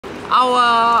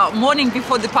our morning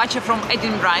before departure from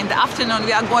Edinburgh. In the afternoon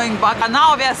we are going back, and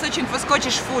now we are searching for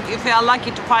Scottish food. If we are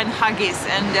lucky to find haggis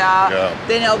and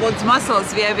Daniel wants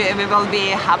mussels, we will be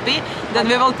happy. Then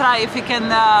we will try if we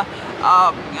can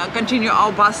continue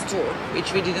our bus tour,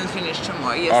 which we didn't finish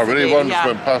tomorrow. Yesterday. I really just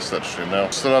went past actually now.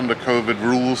 Still under COVID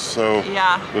rules, so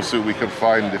we'll see what we can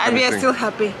find. If and anything. We are still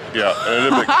happy. Yeah, and a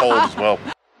little bit cold as well.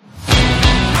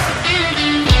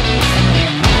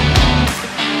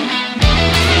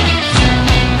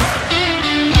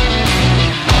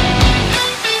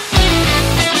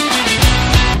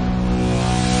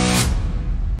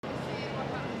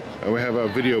 And we have our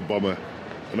video bomber,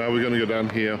 and now we're going to go down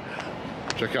here,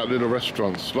 check out little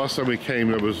restaurants. Last time we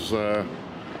came there was a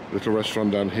little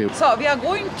restaurant down here. So we are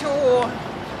going to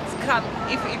Scrum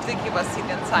if they give us seat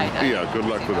inside. Yeah, good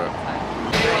luck with that.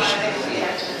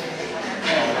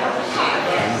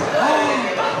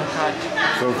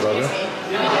 So Vlada,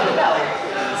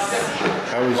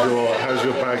 how's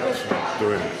your bag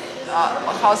doing?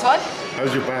 How's what?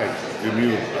 How's your bag, your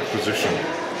new acquisition?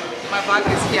 My bag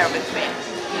is here with me.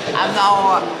 I'm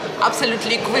now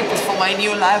absolutely equipped for my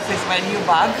new life with my new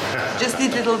bag. Just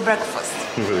need a little breakfast.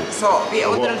 Really? So we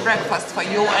ordered breakfast for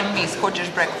you and me, Scottish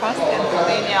breakfast, and for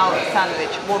Daniel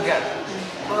sandwich, burger.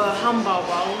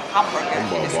 Hamburger.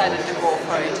 He decided to go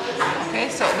for it. Okay,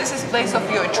 so this is place of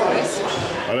your choice.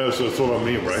 I know, so it's all on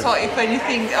me, right? So if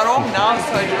anything wrong now,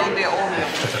 so it will be all you.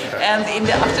 And in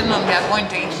the afternoon we are going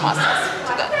to eat mussels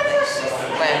to that place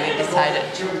where we decided.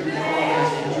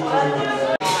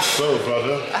 So,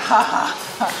 brother.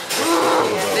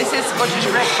 This is Scottish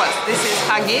breakfast. This is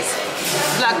haggis,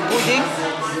 black pudding.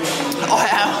 Oh,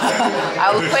 I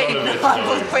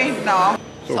will paint now.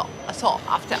 So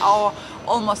after our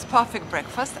almost perfect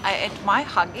breakfast, I ate my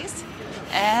haggis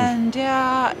and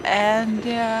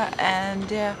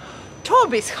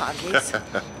Toby's haggis.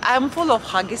 I'm full of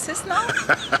haggises now.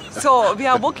 So we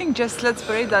are walking. Just let's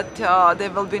pray that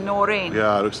there will be no rain.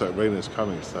 Yeah, it looks like rain is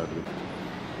coming, sadly.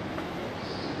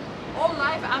 All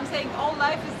life, I'm saying all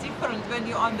life is different when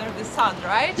you're under the sun,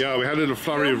 right? Yeah, we had a little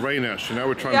flurry of rain actually. Now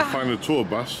we're trying to find a tour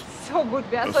bus. So good,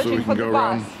 we are so searching we for can the go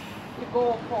bus. around To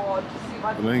go for, to see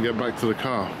what... and then get back to the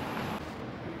car.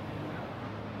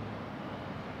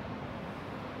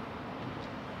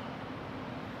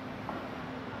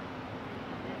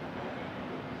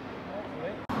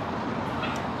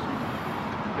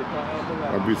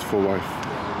 Our beautiful wife.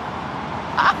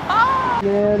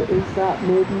 There is that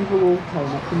medieval old town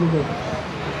up in the village.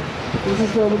 This is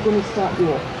where we're going to start the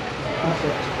walk. That's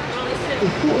it. The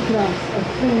photographs are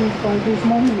framed by those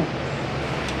monuments.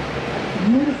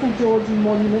 Beautiful Georgian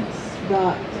monuments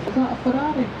that... Is that a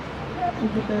Ferrari?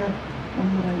 Over there on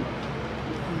the right.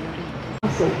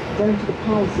 Castle, down to the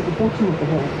palace at the bottom of the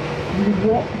hill. You would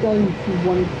walk down through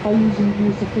 1,000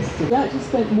 years of history. We actually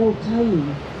spent more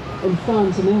time in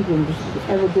France and England than she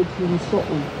ever did here in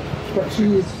Scotland. But she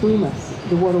is famous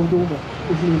the world over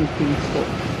as Mary Queen of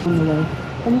Scotland on the left.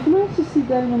 And you can also see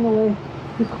down on the left,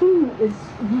 the Queen is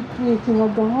recreating a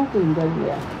garden down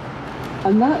there.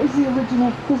 And that is the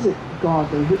original Physic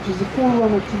Garden, which is a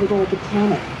forerunner to the Royal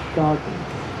Botanic Garden.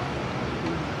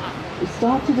 It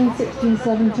started in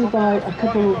 1670 by a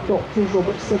couple of doctors,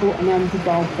 Robert Siddle and Andrew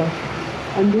Balfour.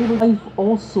 And they were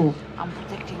also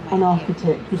an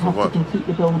architect who'd have to complete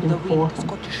the building for him.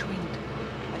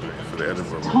 For the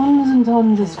Edinburgh. Tons and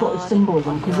tons of Scottish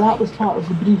symbolism, because that was part of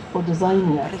the brief for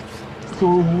design there. So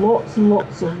lots and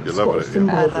lots of Scottish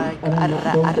symbolism around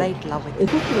that building. I love it.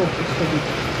 If you were studied,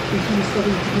 if you were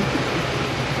studying to be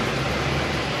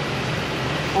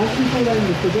I can go around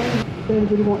it again. If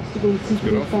anybody wants to go and see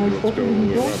the fans, what will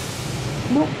you go?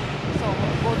 No.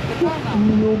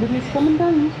 Nobody's coming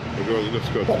down. Let's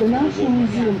go. But the National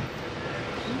Museum,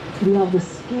 we have the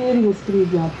scariest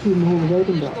graveyard tomb in the whole of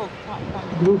Edinburgh.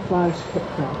 Greyfriars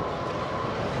Kirkyard.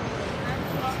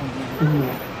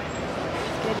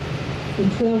 In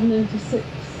 1296,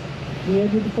 when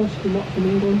Edward I came up from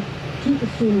England, took the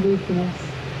throne away from us,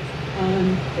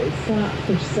 and it sat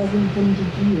for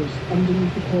 700 years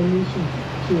underneath the coronation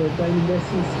chair down in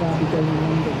Westminster Abbey down in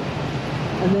London.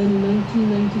 And then in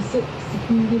 1996, the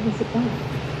Queen gave us it back,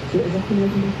 so it is up in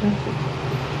Edinburgh Castle.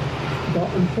 But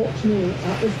unfortunately,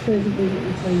 at this present moment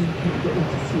in time, we can't get in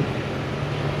to see it.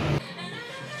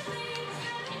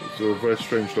 It's a very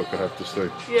strange look, I have to say.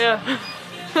 Yeah.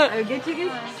 I'll get you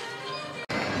guys.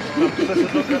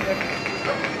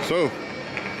 So,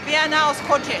 we are now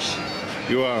Scottish.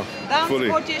 you are Dan fully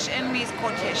Scottish and me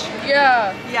Scottish.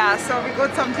 Yeah. Yeah, so we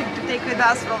got something to take with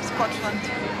us from Scotland.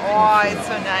 Oh, it's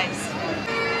so nice.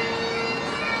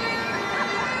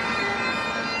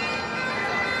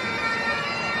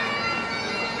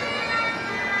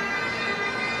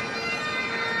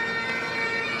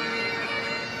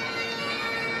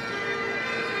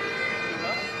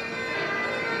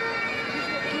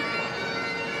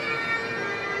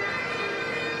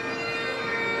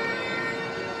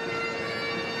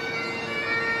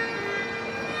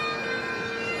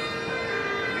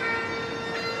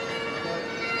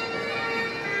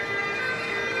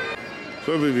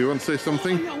 So, Vivi, you want to say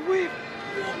something?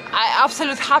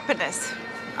 Absolute happiness.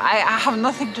 I have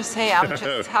nothing to say. I'm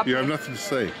just happy. You have nothing to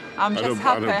say. I'm just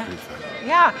happy. I don't believe that.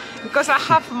 Yeah, because I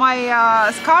have my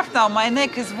scarf now. My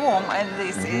neck is warm, and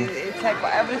it's like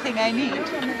everything I need.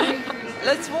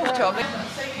 Let's move, Toby.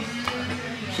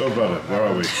 So, brother, where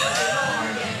are we?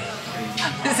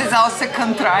 This is our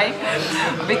second try.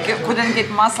 We couldn't get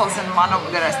mussels in one of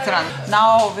the restaurants.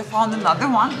 Now we found another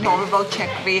one. So we will check.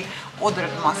 We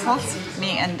ordered mussels,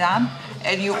 me and Dan,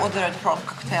 and you ordered prawn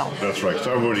cocktail. That's right,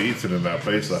 so I've already eaten in that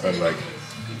place. I had like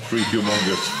 3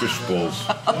 humongous fish balls.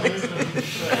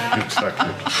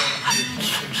 Exactly.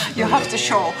 You have to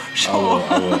show. I will.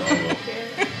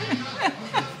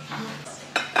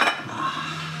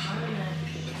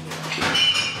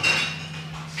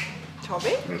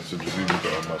 Toby? That's a little bit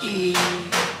of mussels.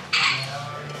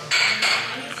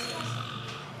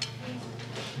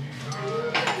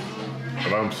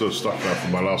 And I'm so stuffed now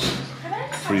from my last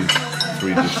three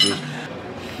dishes.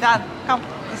 Dan, come.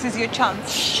 This is your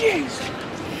chance. Jeez.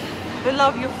 We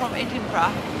love you from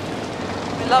Edinburgh.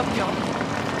 We love you.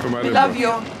 From Edinburgh. We love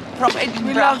you from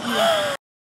Edinburgh. We love you.